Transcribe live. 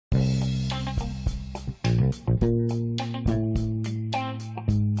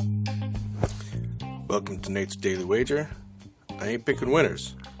Welcome to Nate's Daily Wager. I ain't picking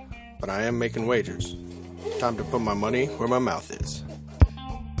winners, but I am making wagers. Time to put my money where my mouth is.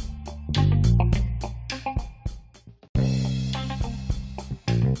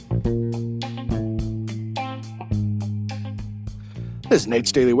 This is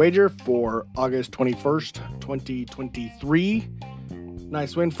Nate's Daily Wager for August 21st, 2023.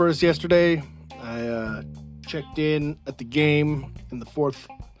 Nice win for us yesterday. I checked in at the game in the fourth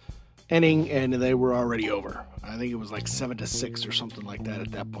inning, and they were already over. I think it was like 7-6 or something like that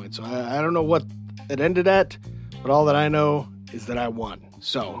at that point. So I don't know what it ended at, but all that I know is that I won.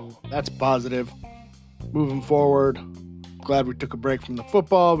 So that's positive. Moving forward, glad we took a break from the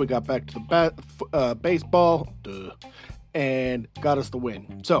football. We got back to the baseball. And got us the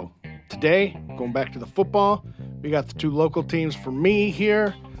win. So today, going back to the football, we got the two local teams for me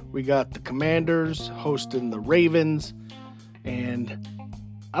here. We got the Commanders hosting the Ravens, and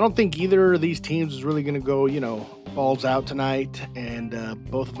I don't think either of these teams is really going to go, balls out tonight, and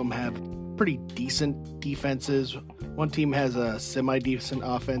both of them have pretty decent defenses. One team has a semi-decent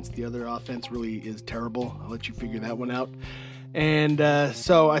offense. The other offense really is terrible. I'll let you figure that one out. And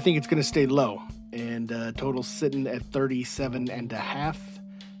so I think it's going to stay low. And total sitting at 37.5,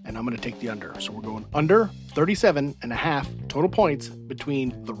 and I'm going to take the under. So we're going under 37.5 total points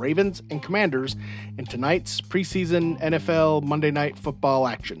between the Ravens and Commanders in tonight's preseason NFL Monday Night Football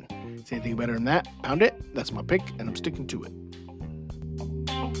action. See anything better than that? Pound it. That's my pick, and I'm sticking to it.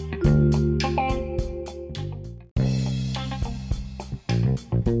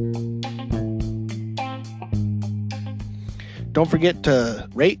 Don't forget to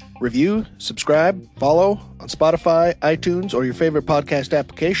rate, review, subscribe, follow on Spotify, iTunes, or your favorite podcast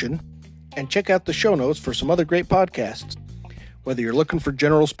application, and check out the show notes for some other great podcasts. Whether you're looking for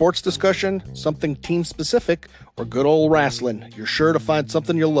general sports discussion, something team-specific, or good old wrestling, you're sure to find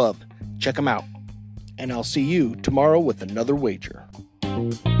something you'll love. Check them out. And I'll see you tomorrow with another wager.